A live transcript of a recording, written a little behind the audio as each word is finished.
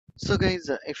So, guys,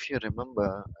 if you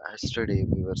remember, yesterday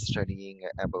we were studying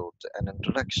about an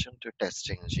introduction to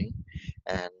testng,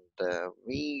 and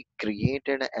we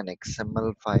created an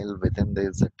XML file within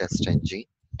this testng.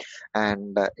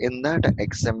 And in that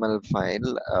XML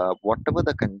file, whatever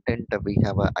the content we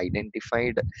have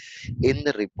identified in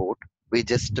the report, we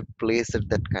just placed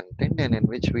that content, and in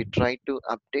which we try to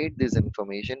update this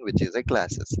information, which is a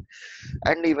classes,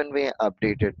 and even we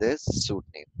updated this suit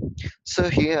name. So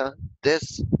here,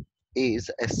 this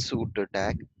is a suit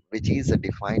tag which is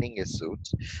defining a suit,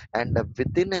 and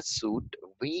within a suit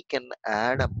we can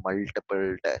add a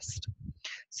multiple test.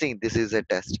 See, this is a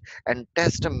test, and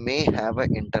test may have a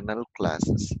internal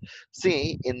classes.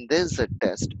 See, in this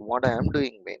test, what I am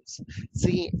doing means,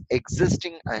 see,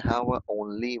 existing I have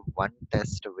only one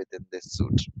test within this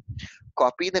suit.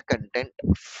 Copy the content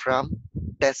from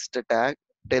test tag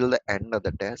till the end of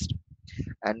the test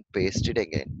and paste it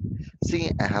again.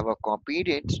 See, I have copied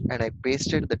it and I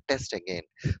pasted the test again.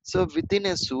 So within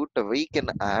a suit, we can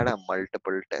add a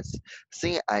multiple test.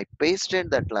 See, I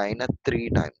pasted that line 3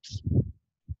 times.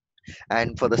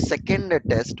 And for the second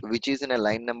test, which is in a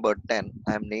line number 10,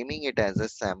 I'm naming it as a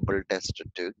sample test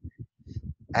 2.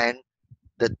 And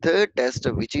the third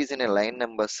test, which is in a line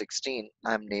number 16,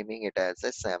 I'm naming it as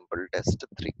a sample test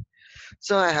 3.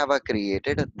 So I have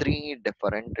created 3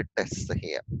 different tests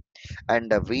here.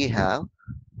 And we have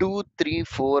 2, 3,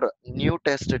 4 new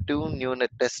test 2, new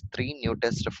test 3, new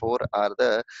test 4 are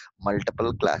the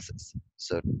multiple classes.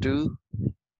 So 2,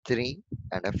 3,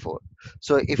 and a 4.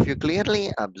 So if you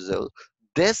clearly observe,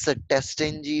 this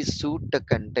testng suite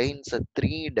contains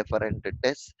 3 different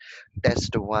tests: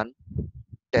 test 1,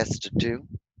 test 2,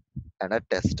 and a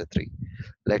test 3.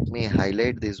 Let me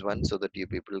highlight this one so that you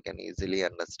people can easily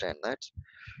understand that.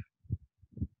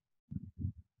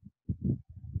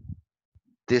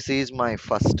 This is my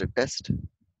first test,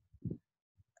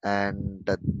 and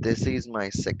this is my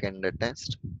second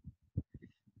test,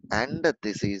 and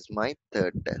this is my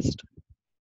third test.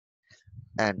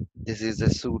 And this is a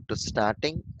suit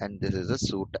starting and this is a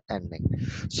suit ending.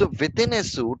 So within a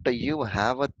suit you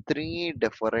have a 3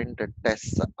 different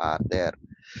tests are there.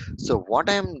 So what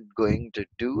I'm going to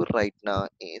do right now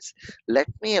is, let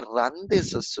me run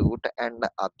this suit and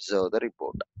observe the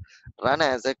report. Run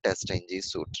as a test ng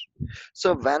suit.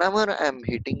 So whenever I'm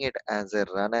hitting it as a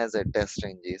run as a test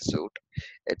ng suit,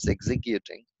 it's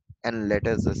executing, and let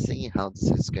us see how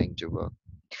this is going to work.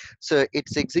 So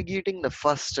it's executing the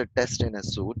first test in a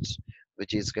suit,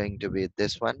 which is going to be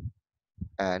this one.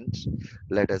 And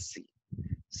let us see.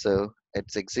 So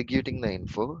it's executing the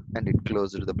info and it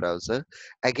closed the browser.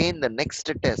 Again, the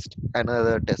next test,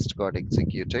 another test got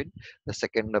executed. The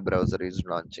second browser is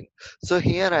launching. So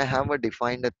here I have a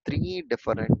defined 3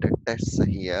 different tests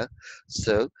here.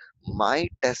 So my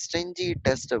testng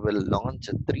test will launch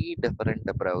 3 different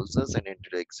browsers and it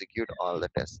will execute all the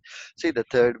tests. See, the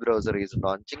third browser is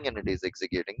launching and it is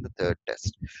executing the third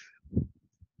test.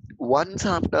 Once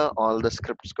after all the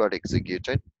scripts got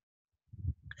executed,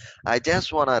 I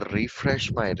just want to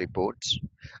refresh my reports.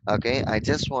 Okay, I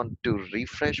just want to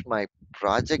refresh my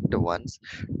project once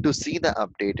to see the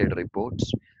updated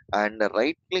reports, and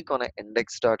right click on a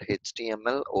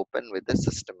index.html, open with the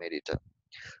system editor.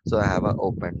 So I have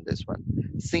opened this one.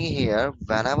 See here,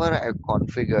 whenever I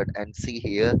configured, and see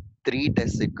here, 3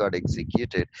 tests it got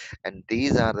executed, and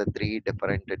these are the 3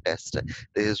 different tests.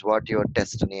 This is what your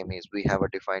test name is. We have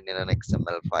defined in an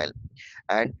XML file.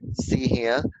 And see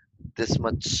here, this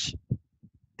much,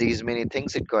 these many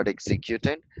things it got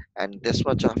executed, and this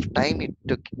much of time it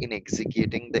took in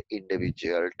executing the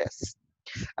individual tests,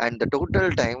 and the total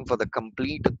time for the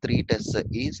complete 3 tests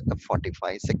is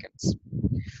 45 seconds.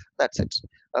 That's it.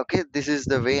 Okay, this is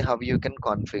the way how you can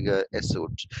configure a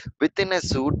suit. Within a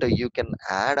suit you can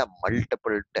add a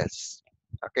multiple tests.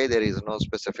 Okay, there is no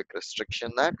specific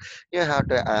restriction that you have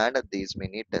to add these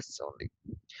many tests only.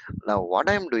 Now what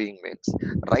I'm doing means,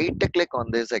 right click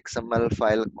on this XML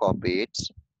file, copy it,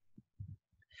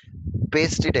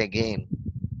 paste it again,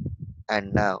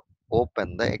 and now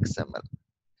open the XML.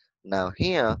 Now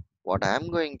here, what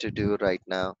I'm going to do right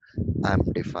now, I'm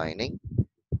defining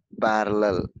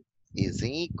parallel is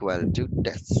equal to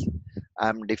test.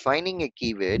 I'm defining a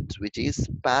keyword which is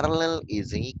parallel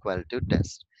is equal to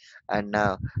test. And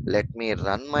now let me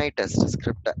run my test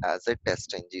script as a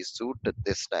test ng suit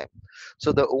this time.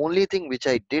 So the only thing which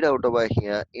I did out over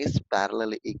here is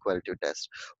parallel equal to test.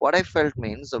 What I felt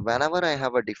means, whenever I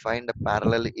have a defined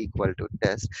parallel equal to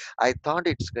test, I thought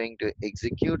it's going to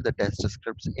execute the test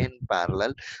scripts in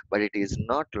parallel, but it is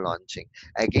not launching.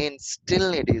 Again,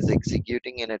 still it is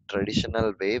executing in a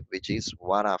traditional way, which is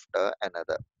one after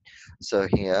another. So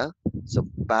here, so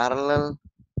parallel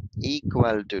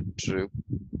equal to true,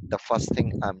 the first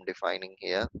thing I'm defining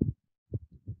here,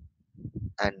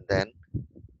 and then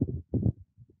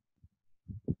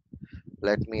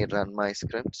let me run my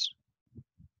scripts.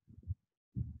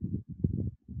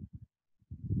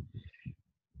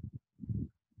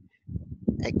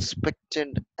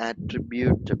 Expected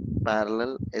attribute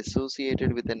parallel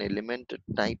associated with an element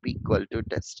type equal to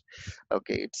test.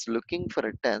 Okay, it's looking for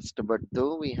a test, but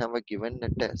though we have a given a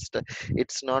test,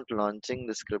 it's not launching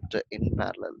the script in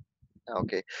parallel.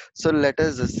 Okay, so let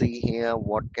us see here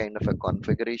what kind of a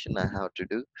configuration I have to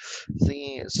do.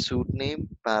 See, suit name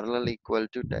parallel equal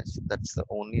to test. That's the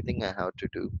only thing I have to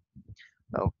do.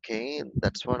 Okay,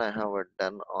 that's what I have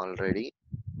done already.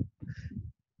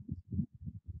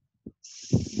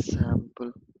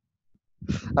 Sample.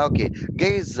 Okay,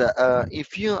 guys,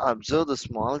 if you observe the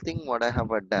small thing what I have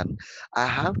done, I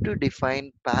have to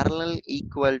define parallel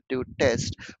equal to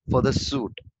test for the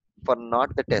suit, for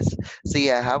not the test.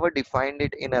 See, I have defined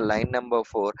it in a line number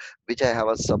 4, which I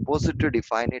have supposed to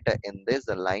define it in this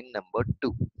line number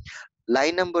 2.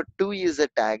 Line number 2 is a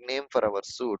tag name for our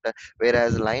suit,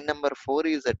 whereas line number 4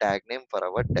 is a tag name for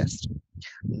our test.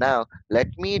 Now, let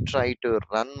me try to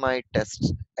run my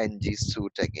test ng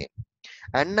suit again.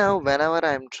 And now, whenever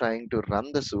I'm trying to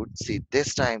run the suit, see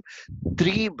this time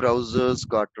three browsers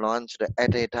got launched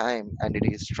at a time, and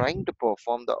it is trying to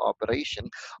perform the operation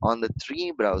on the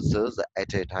three browsers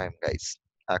at a time, guys.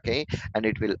 Okay, and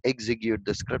it will execute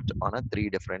the script on a three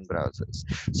different browsers.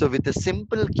 So, with the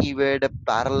simple keyword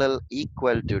parallel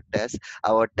equal to test,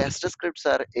 our test scripts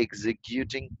are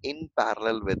executing in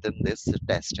parallel within this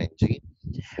test engine.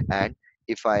 And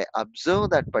if I observe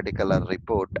that particular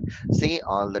report, see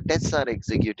all the tests are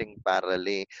executing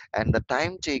parallelly, and the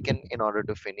time taken in order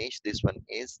to finish this one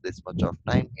is this much of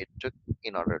time it took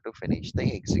in order to finish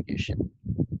the execution.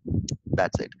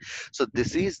 That's it. So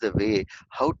this is the way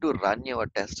how to run your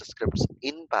test scripts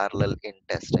in parallel in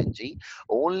testng.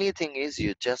 Only thing is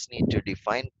you just need to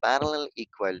define parallel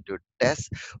equal to test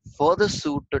for the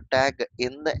suit to tag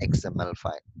in the XML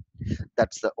file.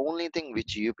 That's the only thing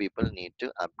which you people need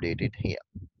to update it here.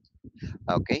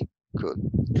 Okay, cool.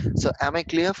 So am I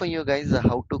clear for you guys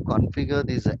how to configure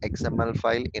this XML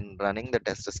file in running the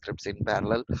test scripts in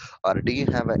parallel, or do you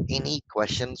have any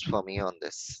questions for me on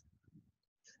this?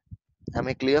 Am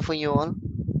I clear for you all?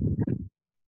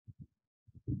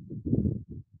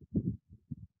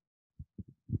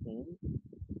 Hmm.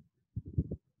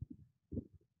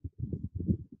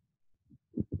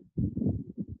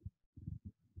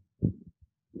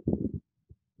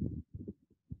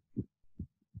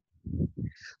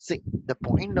 See, the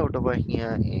point out over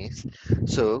here is,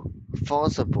 so for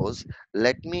suppose,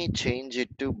 let me change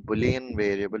it to Boolean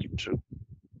variable true.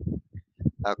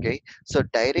 Okay, so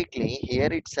directly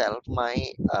here itself, my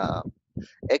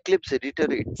Eclipse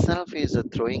editor itself is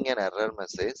throwing an error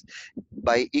message.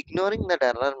 By ignoring that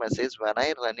error message, when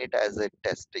I run it as a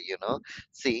test,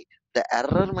 see, the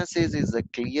error message is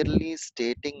clearly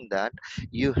stating that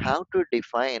you have to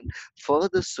define for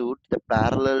the suit the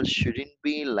parallel shouldn't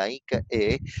be like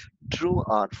a true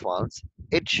or false.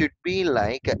 It should be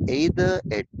like either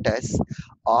a test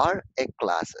or a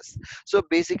classes. So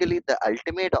basically the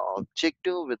ultimate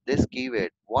objective with this keyword,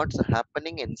 what's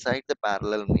happening inside the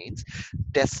parallel means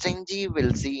testing G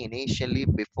will see initially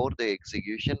before the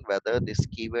execution whether this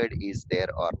keyword is there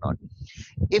or not.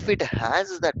 If it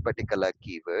has that particular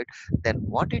keyword, then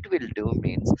what it will do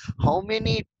means how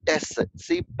many tests,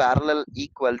 see parallel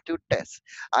equal to test.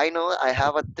 I know I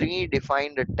have a three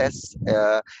defined tests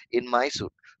in my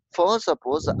suit. For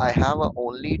suppose I have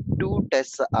only two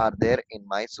tests are there in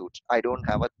my suit. I don't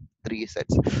have a three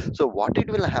sets. So what it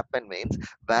will happen means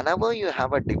whenever you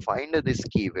have a defined this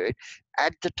keyword,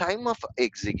 at the time of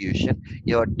execution,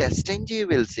 your test engine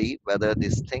will see whether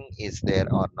this thing is there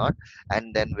or not,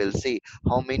 and then will see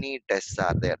how many tests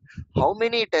are there. How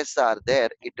many tests are there,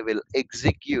 it will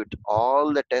execute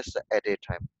all the tests at a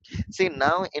time. See,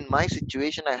 now in my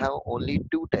situation I have only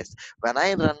two tests. When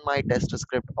I run my test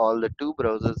script, all the two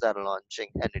browsers are launching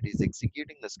and it is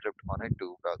executing the script on a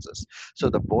two browsers. So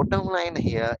the bottom line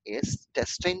here is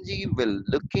testng will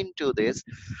look into this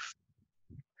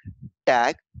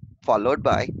tag, followed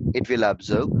by it will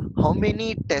observe how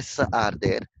many tests are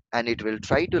there, and it will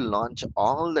try to launch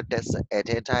all the tests at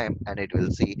a time, and it will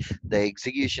see the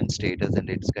execution status and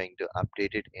it's going to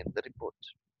update it in the report.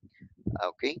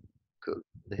 Okay, cool.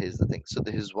 Here's the thing. So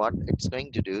this is what it's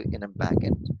going to do in a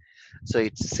backend. So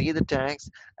it see the tags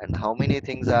and how many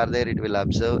things are there, it will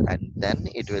observe, and then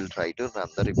it will try to run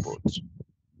the reports.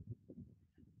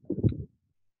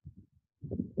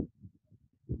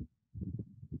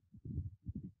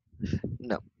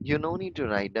 No, you no need to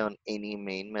write down any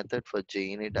main method for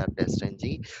JUnit or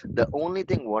testng. The only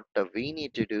thing what we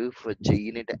need to do for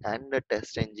JUnit and the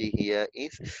testng here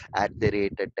is at the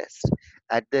rate test.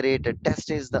 At the rate test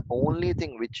is the only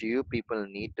thing which you people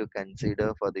need to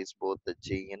consider for this both the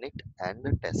JUnit and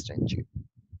the testng.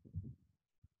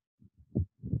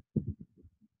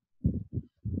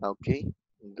 Okay,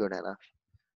 good enough.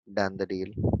 Done the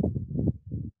deal.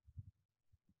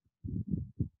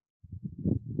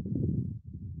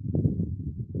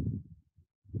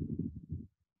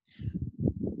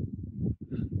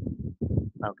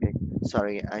 Okay,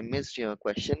 sorry, I missed your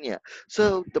question. Yeah,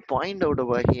 so the point out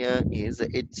over here is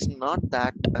it's not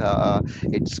that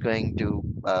it's going to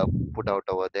put out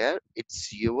over there.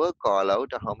 It's your call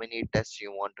out how many tests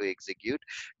you want to execute.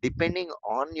 Depending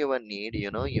on your need, you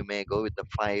may go with the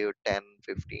 5, 10,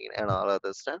 15, and all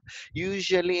other stuff.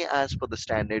 Usually, as per the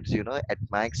standards, at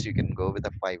max you can go with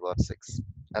a 5 or 6.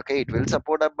 Okay, it will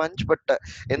support a bunch, but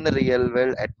in the real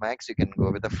world, at max you can go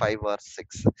with a 5 or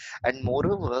 6. And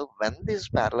moreover, when this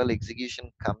parallel execution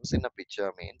comes in a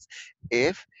picture means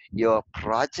if your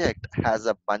project has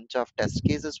a bunch of test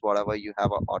cases, whatever you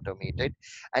have automated,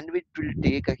 and it will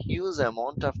take a huge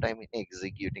amount of time in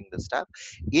executing the stuff.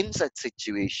 In such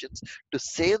situations, to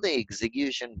save the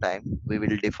execution time, we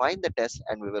will define the test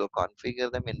and we will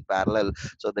configure them in parallel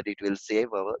so that it will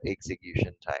save our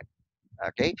execution time.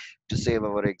 Okay, to save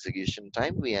our execution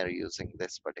time, we are using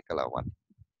this particular one.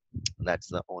 That's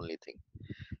the only thing.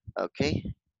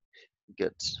 Okay,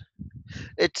 good.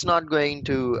 It's not going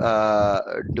to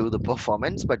do the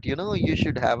performance, but you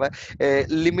should have a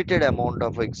limited amount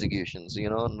of executions,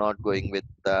 not going with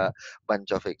a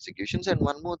bunch of executions. And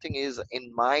one more thing is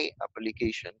in my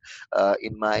application,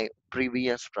 in my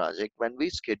previous project, when we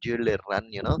schedule a run,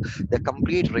 the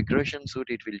complete regression suite,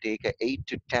 it will take 8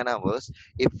 to 10 hours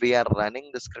if we are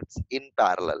running the scripts in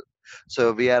parallel.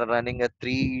 So we are running a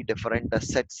three different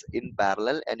sets in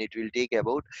parallel, and it will take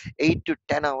about 8 to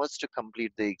 10 hours to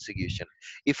complete the execution.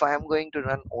 If I am going to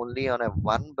run only on a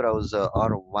one browser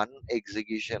or one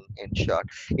execution in short,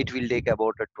 it will take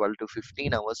about a 12 to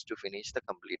 15 hours to finish the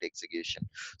complete execution.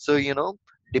 So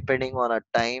depending on a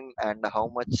time and how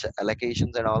much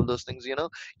allocations and all those things,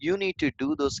 you need to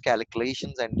do those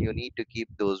calculations and you need to keep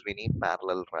those, we need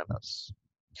parallel runners.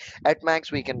 At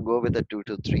max we can go with a 2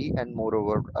 to 3, and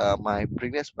moreover my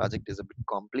previous project is a bit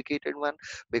complicated one,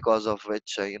 because of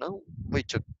which we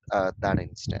took that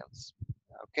instance.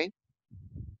 Okay,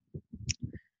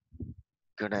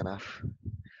 good enough.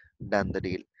 Done the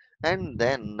deal. And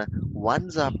then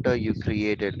once after you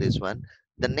created this one,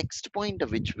 the next point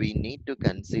of which we need to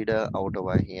consider out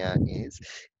over here is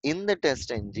in the test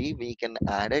ng we can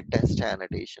add a test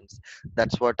annotations.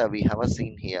 That's what we have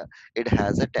seen here. It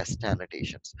has a test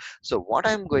annotations. So what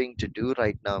I'm going to do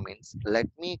right now means let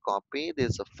me copy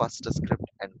this first script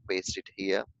and paste it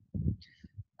here.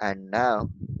 And now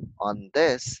on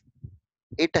this,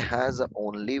 it has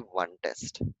only one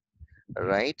test,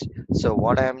 right? So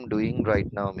what I'm doing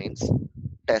right now means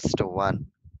test1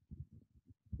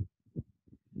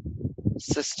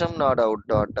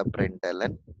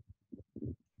 system.out.println,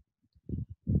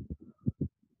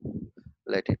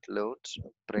 let it load,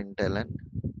 println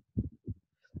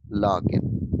login.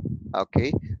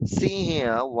 Okay, see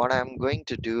here what I'm going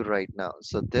to do right now.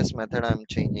 So this method I'm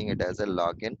changing it as a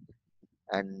login,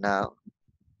 and now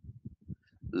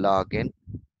login,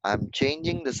 I'm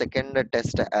changing the second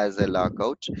test as a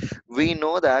logout. We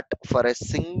know that for a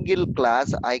single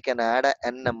class I can add a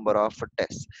n number of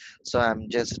tests, so I'm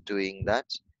just doing that.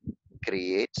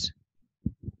 Create,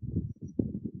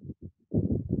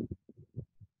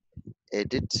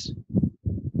 edit,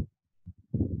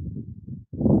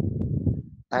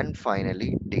 and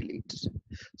finally delete.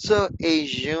 So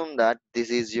assume that this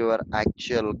is your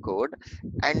actual code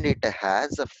and it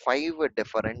has a 5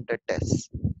 different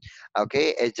tests.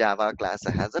 Okay, a Java class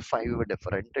has a 5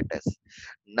 different tests.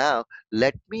 Now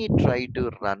let me try to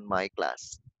run my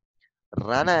class.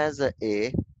 Run as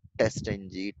a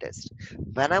testng test.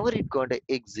 Whenever it got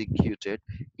executed,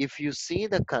 if you see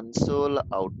the console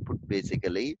output,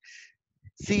 basically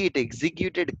see, it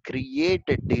executed create,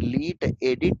 delete,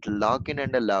 edit, login,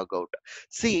 and a logout.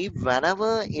 See,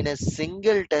 whenever in a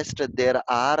single test there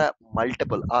are a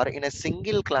multiple, or in a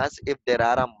single class, if there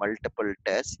are a multiple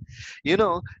tests,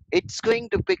 it's going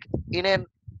to pick in an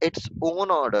its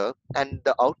own order, and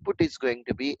the output is going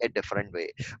to be a different way.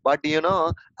 But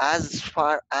as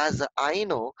far as I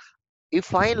know,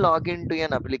 If I log into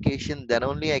an application, then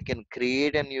only I can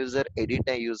create an user, edit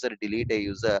a user, delete a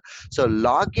user. So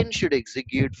login should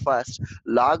execute first,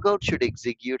 logout should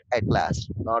execute at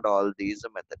last, not all these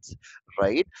methods,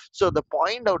 right? So the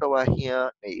point out over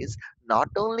here is not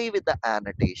only with the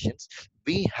annotations,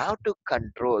 we have to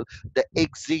control the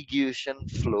execution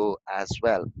flow as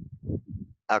well.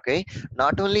 Okay,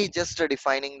 not only just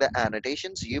defining the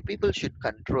annotations, you people should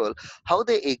control how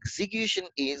the execution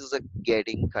is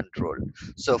getting controlled.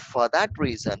 So for that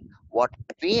reason, what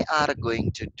we are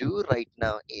going to do right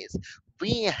now is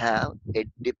we have it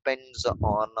depends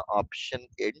on option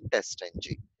in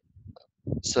testng.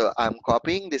 So I'm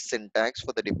copying this syntax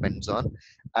for the depends on,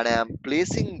 and I am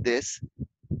placing this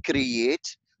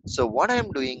create. So what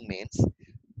I'm doing means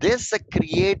this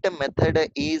create method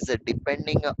is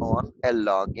depending on a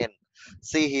login.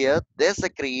 See here, this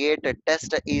create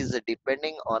test is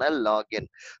depending on a login.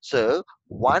 So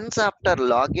once after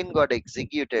login got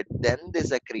executed, then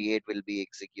this create will be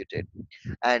executed,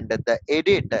 and the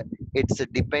edit, it's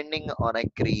depending on a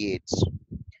creates.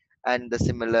 And the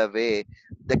similar way,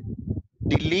 the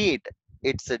delete,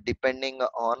 it's depending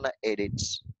on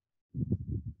edits.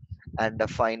 And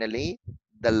finally,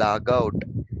 the logout,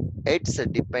 it's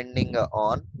depending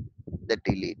on the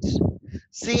deletes.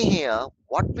 See here,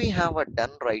 what we have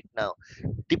done right now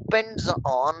depends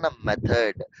on a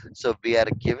method. So we are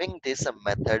giving this a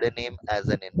method name as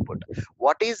an input.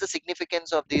 What is the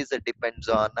significance of these? It depends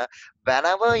on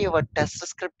whenever your test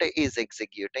script is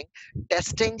executing,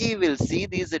 testng will see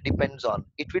these depends on.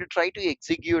 It will try to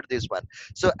execute this one.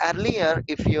 So earlier,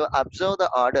 if you observe the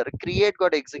order, create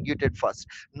got executed first.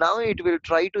 Now it will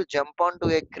try to jump onto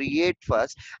a create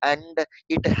first, and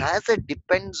it has a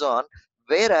depends on,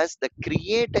 whereas the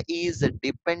create is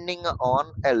depending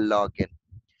on a login,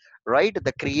 right?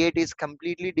 The create is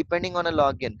completely depending on a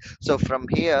login. So from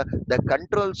here, the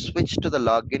control switch to the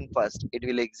login first. It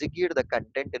will execute the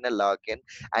content in a login,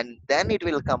 and then it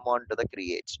will come on to the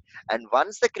create. And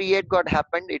once the create got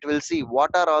happened, it will see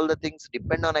what are all the things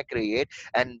depend on a create,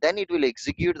 and then it will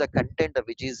execute the content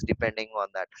which is depending on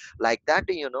that. Like that,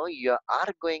 you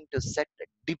are going to set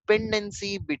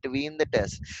dependency between the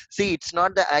tests. See, it's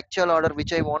not the actual order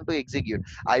which I want to execute.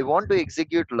 I want to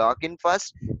execute login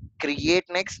first, create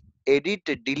next, edit,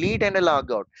 delete, and a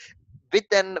logout.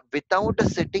 Without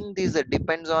setting these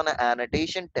depends on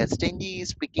annotation, testng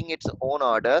is picking its own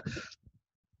order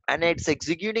and it's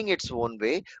executing its own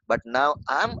way. But now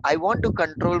I want to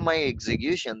control my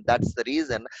execution. That's the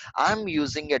reason I'm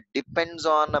using a depends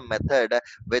on a method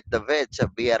with the which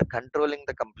we are controlling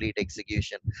the complete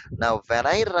execution. Now when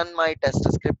I run my test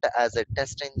script as a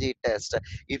testng test,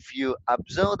 if you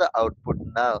observe the output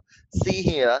now, see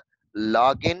here,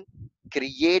 login,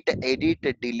 create, edit,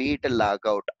 delete,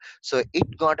 logout. So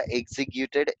it got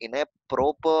executed in a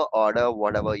proper order,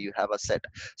 whatever you have a set.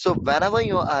 So whenever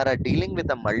you are dealing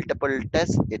with a multiple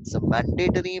test, it's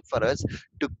mandatory for us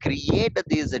to create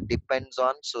these depends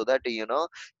on, so that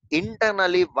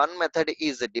internally one method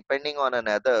is depending on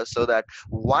another, so that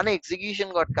one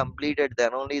execution got completed,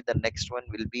 then only the next one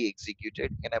will be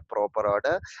executed in a proper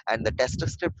order, and the test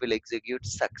script will execute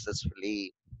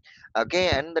successfully. Okay,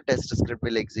 and the test script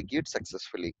will execute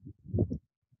successfully.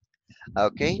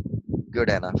 Okay, good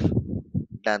enough.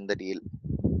 Done the deal.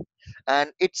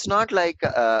 And it's not like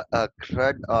a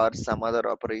crud or some other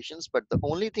operations, but the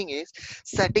only thing is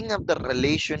setting up the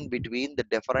relation between the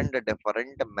different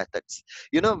methods.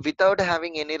 Without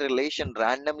having any relation,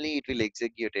 randomly it will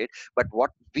execute it. But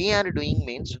what we are doing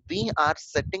means we are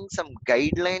setting some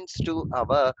guidelines to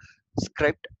our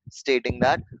script, stating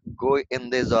that go in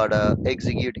this order,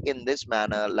 execute in this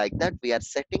manner. Like that, we are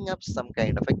setting up some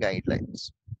kind of a guidelines.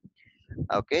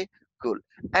 Okay, cool.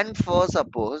 And for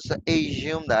suppose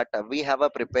assume that we have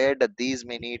prepared these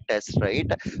many tests,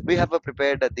 right? We have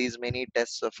prepared these many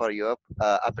tests for your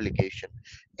application.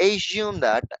 Assume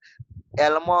that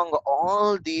among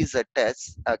all these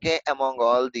tests, okay, among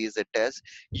all these tests,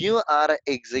 you are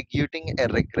executing a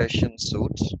regression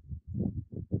suit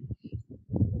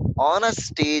on a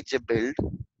stage build.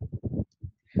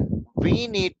 We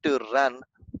need to run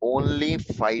only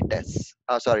 5 tests.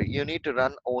 Sorry, you need to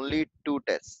run only 2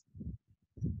 tests,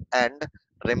 and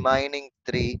remaining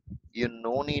 3 you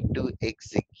no need to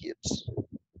execute.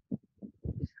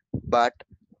 But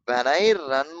when I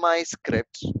run my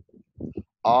script,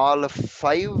 all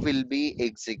 5 will be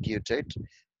executed.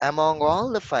 Among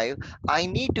all the 5, I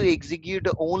need to execute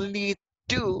only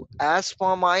 2 as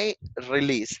per my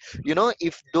release.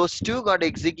 If those 2 got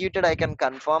executed, I can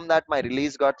confirm that my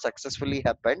release got successfully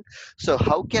happened. So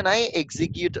how can I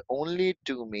execute only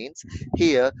 2 means,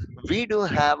 here we do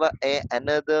have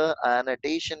another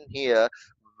annotation here,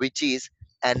 which is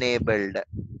enabled.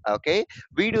 Okay,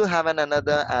 we do have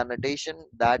another annotation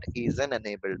that is an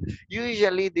enabled.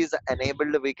 Usually this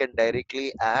enabled we can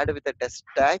directly add with a test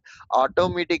tag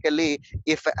automatically.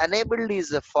 If enabled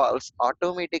is a false,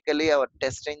 automatically our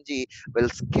testng will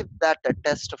skip that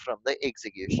test from the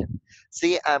execution.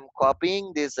 See, I'm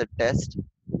copying this test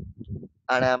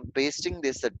and I'm pasting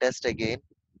this test again.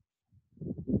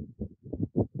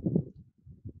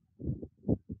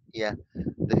 Yeah,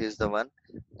 this is the one.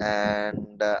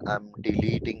 And I'm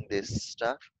deleting this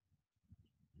stuff.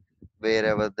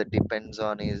 Wherever the depends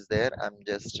on is there, I'm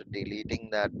just deleting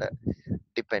that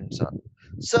depends on.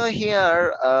 So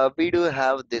here we do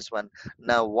have this one.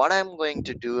 Now what I'm going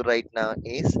to do right now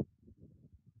is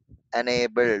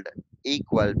enabled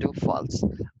equal to false.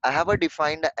 I have a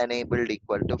defined enabled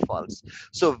equal to false.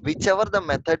 So whichever the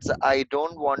methods I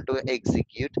don't want to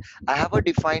execute, I have a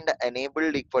defined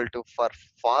enabled equal to for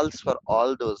false for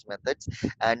all those methods.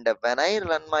 And when I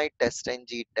run my testng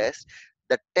test,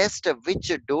 the test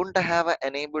which don't have a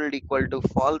enabled equal to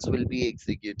false will be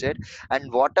executed,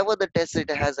 and whatever the test it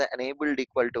has a enabled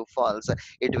equal to false,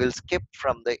 it will skip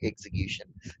from the execution.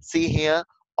 See here,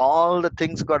 all the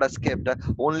things got skipped.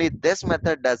 Only this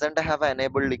method doesn't have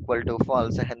enabled equal to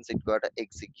false, hence it got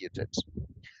executed.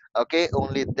 Okay,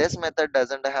 only this method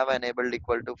doesn't have enabled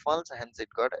equal to false, hence it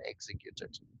got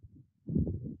executed.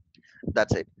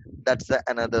 That's it. That's the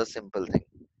another simple thing.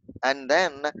 And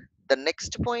then the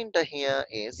next point here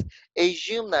is,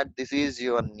 assume that this is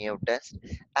your new test.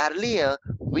 Earlier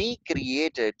we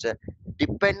created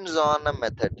depends on a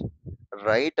method,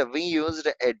 right? We used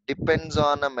a depends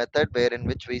on a method where in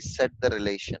which we set the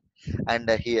relation. And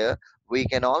here we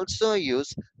can also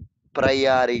use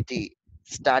priority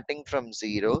starting from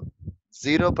 0.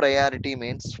 0 priority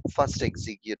means first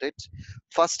execute it.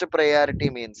 First priority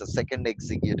means second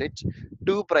execute it.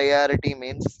 2 priority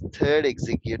means third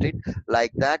execute it.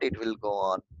 Like that it will go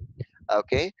on.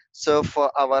 Okay, so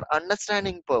for our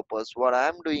understanding purpose, what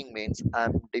I'm doing means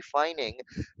I'm defining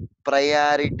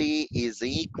priority is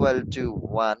equal to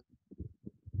 1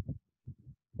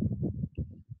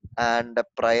 and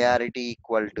priority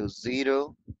equal to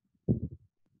 0,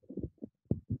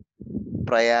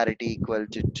 priority equal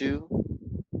to 2,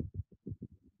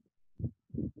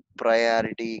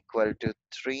 priority equal to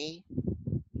 3,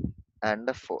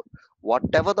 and 4.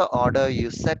 Whatever the order you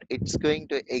set, it's going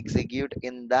to execute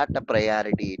in that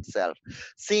priority itself.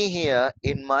 See here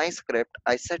in my script,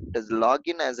 I set the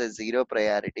login as a 0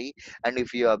 priority, and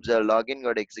if you observe, login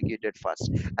got executed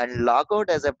first, and logout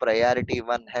as a priority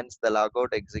 1, hence the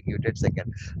logout executed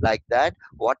second. Like that,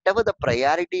 whatever the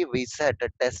priority we set,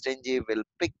 testng will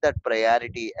pick that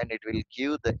priority and it will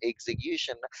queue the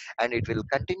execution, and it will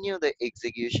continue the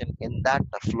execution in that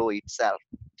flow itself.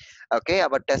 Okay,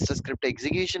 our test script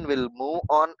execution will move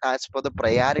on as per the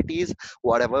priorities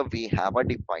whatever we have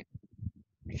defined.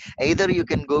 Either you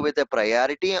can go with a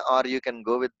priority or you can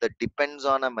go with the depends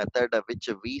on a method which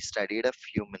we studied a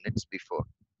few minutes before.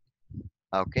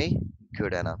 Okay,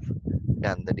 good enough.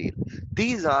 Done the deal.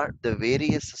 These are the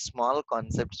various small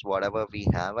concepts whatever we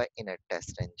have in a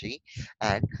test ng,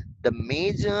 and the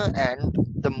major and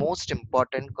the most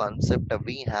important concept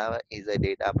we have is a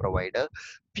data provider.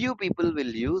 Few people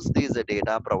will use this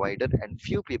data provider and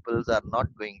few people are not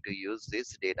going to use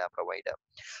this data provider.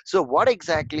 So what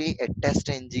exactly a test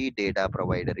ng data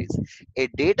provider is? A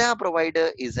data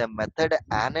provider is a method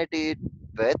annotated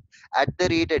with at the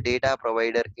rate a data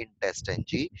provider in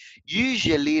testng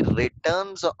usually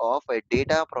returns of a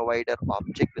data provider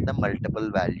object with the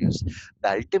multiple values.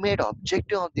 The ultimate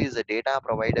objective of this data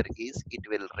provider is it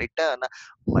will return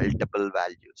multiple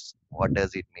values. What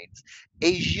does it mean?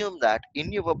 Assume that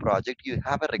in your project you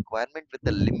have a requirement with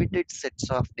a limited sets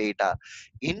of data.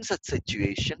 In such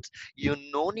situations, you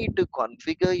no need to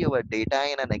configure your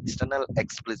data in an external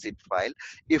explicit file.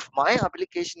 If my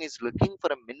application is looking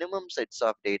for a minimum sets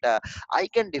of data, I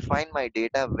can define my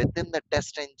data within the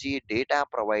testng data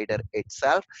provider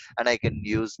itself, and I can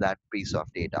use that piece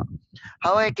of data.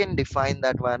 How I can define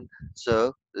that one?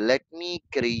 So let me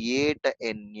create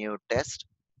a new test.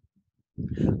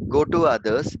 Go to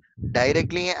others.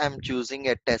 Directly I'm choosing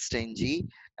a testng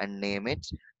and name it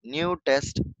new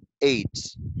test 8.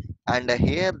 And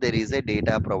here there is a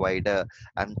data provider.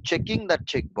 I'm checking that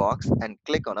checkbox and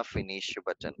click on a finish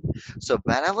button. So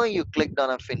whenever you clicked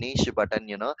on a finish button,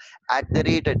 at the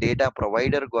rate a data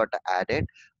provider got added.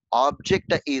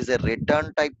 Object is a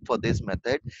return type for this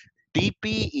method.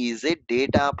 DP is a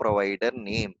data provider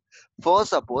name. For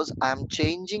suppose I'm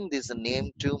changing this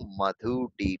name to Madhu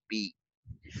DP.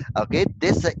 Okay,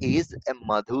 this is a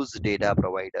Madhu's data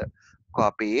provider.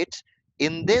 Copy it.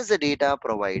 In this data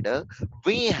provider,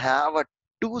 we have a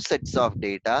two sets of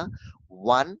data,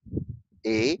 one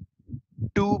A,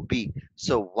 two B.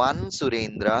 So one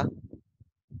Surendra,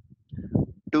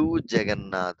 two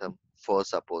Jagannatham. For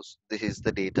suppose this is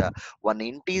the data, one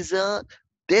integer.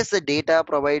 This data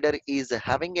provider is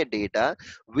having a data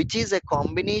which is a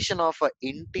combination of a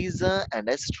integer and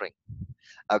a string.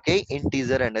 Okay,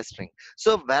 integer and a string.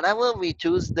 So whenever we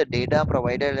choose the data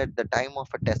provider at the time of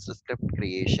a test script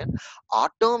creation,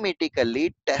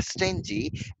 automatically testng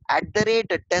at the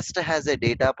rate test has a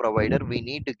data provider, we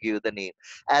need to give the name.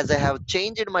 As I have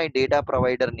changed my data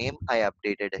provider name, I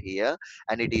updated here,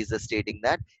 and it is stating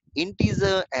that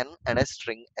integer n and a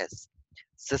string s.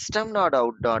 System dot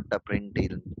out dot print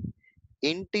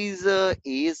integer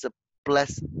is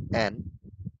plus n,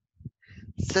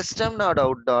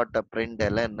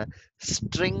 system.out.println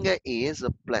string is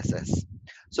plus s.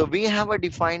 So we have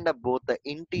defined both the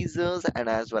integers and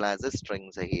as well as the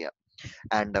strings here.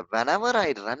 And whenever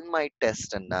I run my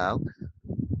test now,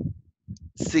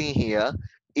 see here,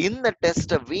 in the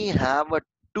test we have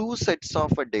two sets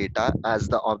of data, as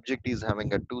the object is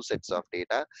having a two sets of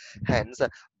data. Hence,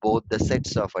 both the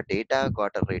sets of data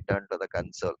got returned to the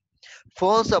console.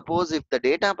 For suppose if the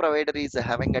data provider is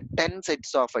having a 10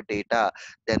 sets of a data,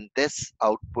 then this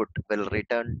output will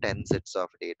return 10 sets of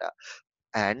data.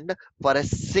 And for a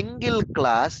single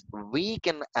class, we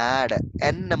can add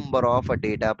n number of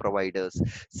data providers.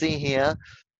 See here,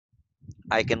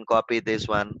 I can copy this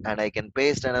one and I can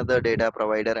paste another data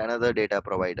provider.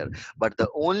 But the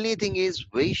only thing is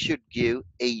we should give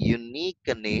a unique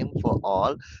name for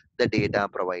all the data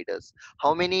providers.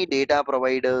 How many data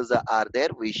providers are there?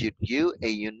 We should give a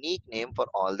unique name for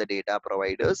all the data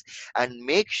providers and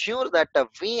make sure that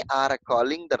we are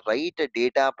calling the right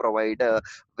data provider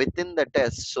within the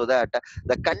test so that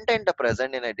the content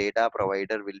present in a data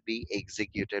provider will be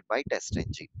executed by test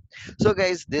engine. So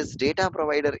guys, this data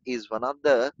provider is one of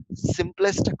the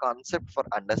simplest concept for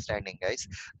understanding, guys.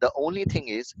 The only thing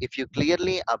is, if you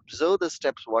clearly observe the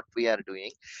steps what we are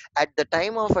doing, at the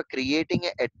time of creating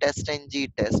a testng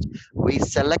test, we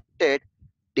selected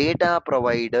data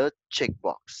provider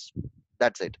checkbox.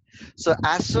 That's it. So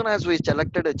as soon as we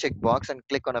selected a checkbox and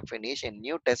click on a finish, a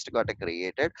new test got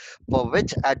created for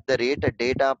which at the rate a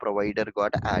data provider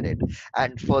got added.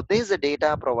 And for this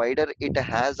data provider, it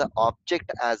has an object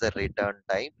as a return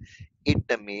type. It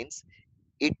means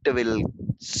it will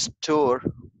store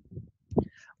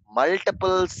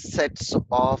multiple sets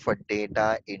of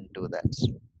data into that.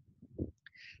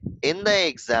 In the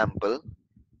example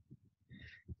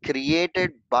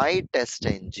created by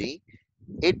testng,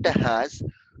 it has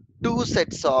two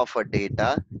sets of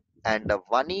data, and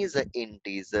one is an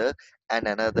integer and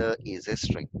another is a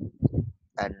string.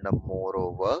 And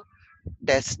moreover,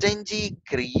 testng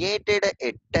created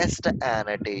a test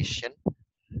annotation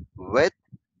with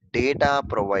data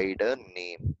provider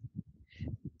name.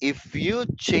 If you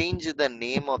change the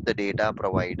name of the data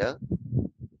provider,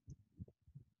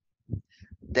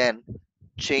 then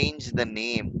change the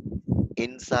name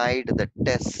inside the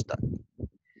test.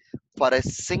 For a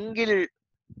single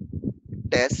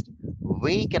test,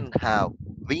 we can have,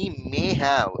 we may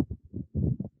have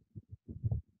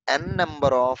n number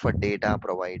of data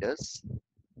providers,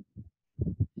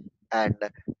 and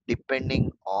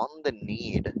depending on the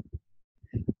need,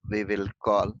 we will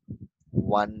call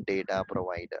one data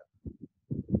provider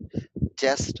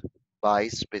just by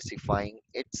specifying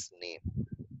its name.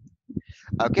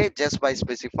 Okay, just by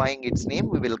specifying its name,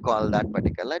 we will call that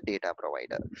particular data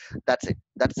provider. That's it.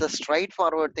 That's the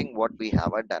straightforward thing what we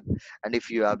have done. And if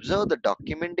you observe the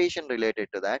documentation related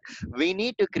to that, we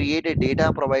need to create a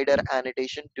data provider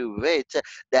annotation to which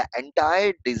the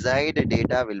entire desired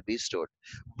data will be stored.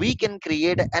 We can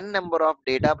create n number of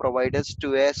data providers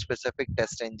to a specific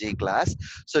testng class.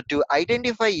 So to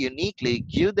identify uniquely,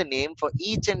 give the name for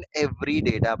each and every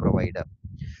data provider.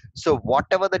 So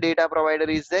whatever the data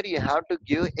provider is there, you have to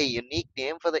give a unique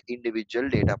name for the individual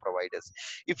data providers.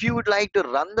 If you would like to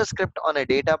run the script on a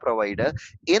data provider,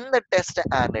 in the test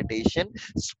annotation,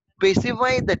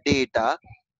 specify the data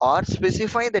or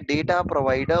specify the data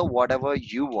provider whatever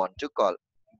you want to call.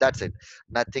 That's it.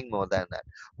 Nothing more than that.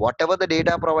 Whatever the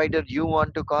data provider you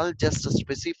want to call, just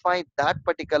specify that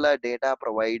particular data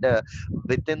provider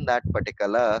within that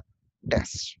particular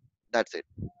test. That's it.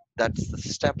 That's the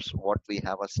steps what we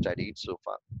have studied so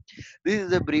far. This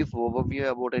is a brief overview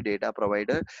about a data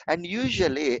provider, and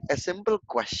usually a simple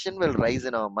question will rise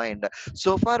in our mind.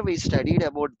 So far we studied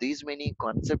about these many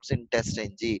concepts in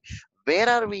testng. Where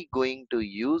are we going to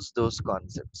use those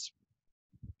concepts?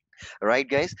 Right,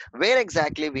 guys? Where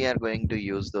exactly we are going to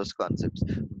use those concepts?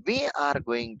 We are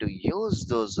going to use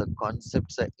those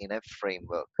concepts in a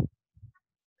framework.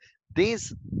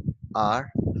 These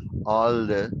are all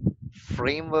the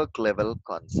framework level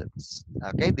concepts.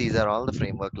 Okay, these are all the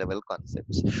framework level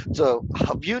concepts. So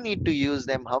how you need to use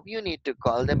them, how you need to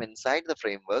call them inside the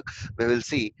framework, we will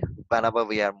see whenever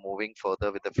we are moving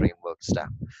further with the framework stuff.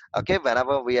 Okay,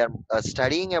 whenever we are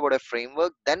studying about a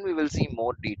framework, then we will see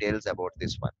more details about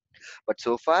this one. But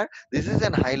so far, this is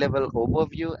a high level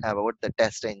overview about the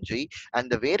testng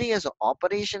and the various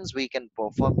operations we can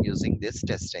perform using this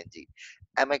testng.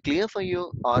 Am I clear for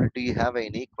you, or do you have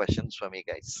any questions for me,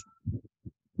 guys?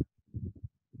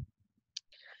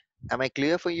 Am I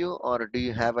clear for you, or do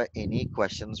you have any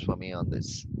questions for me on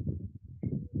this?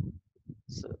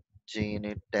 So,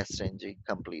 GUnit testng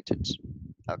completed.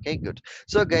 Okay, good.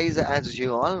 So guys, as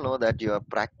you all know that your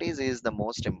practice is the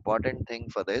most important thing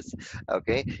for this.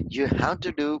 Okay, you have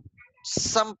to do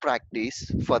some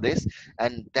practice for this,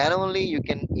 and then only you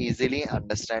can easily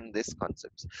understand these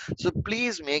concepts. So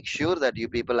please make sure that you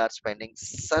people are spending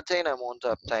certain amount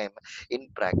of time in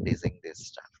practicing this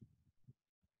stuff.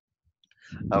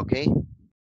 Okay,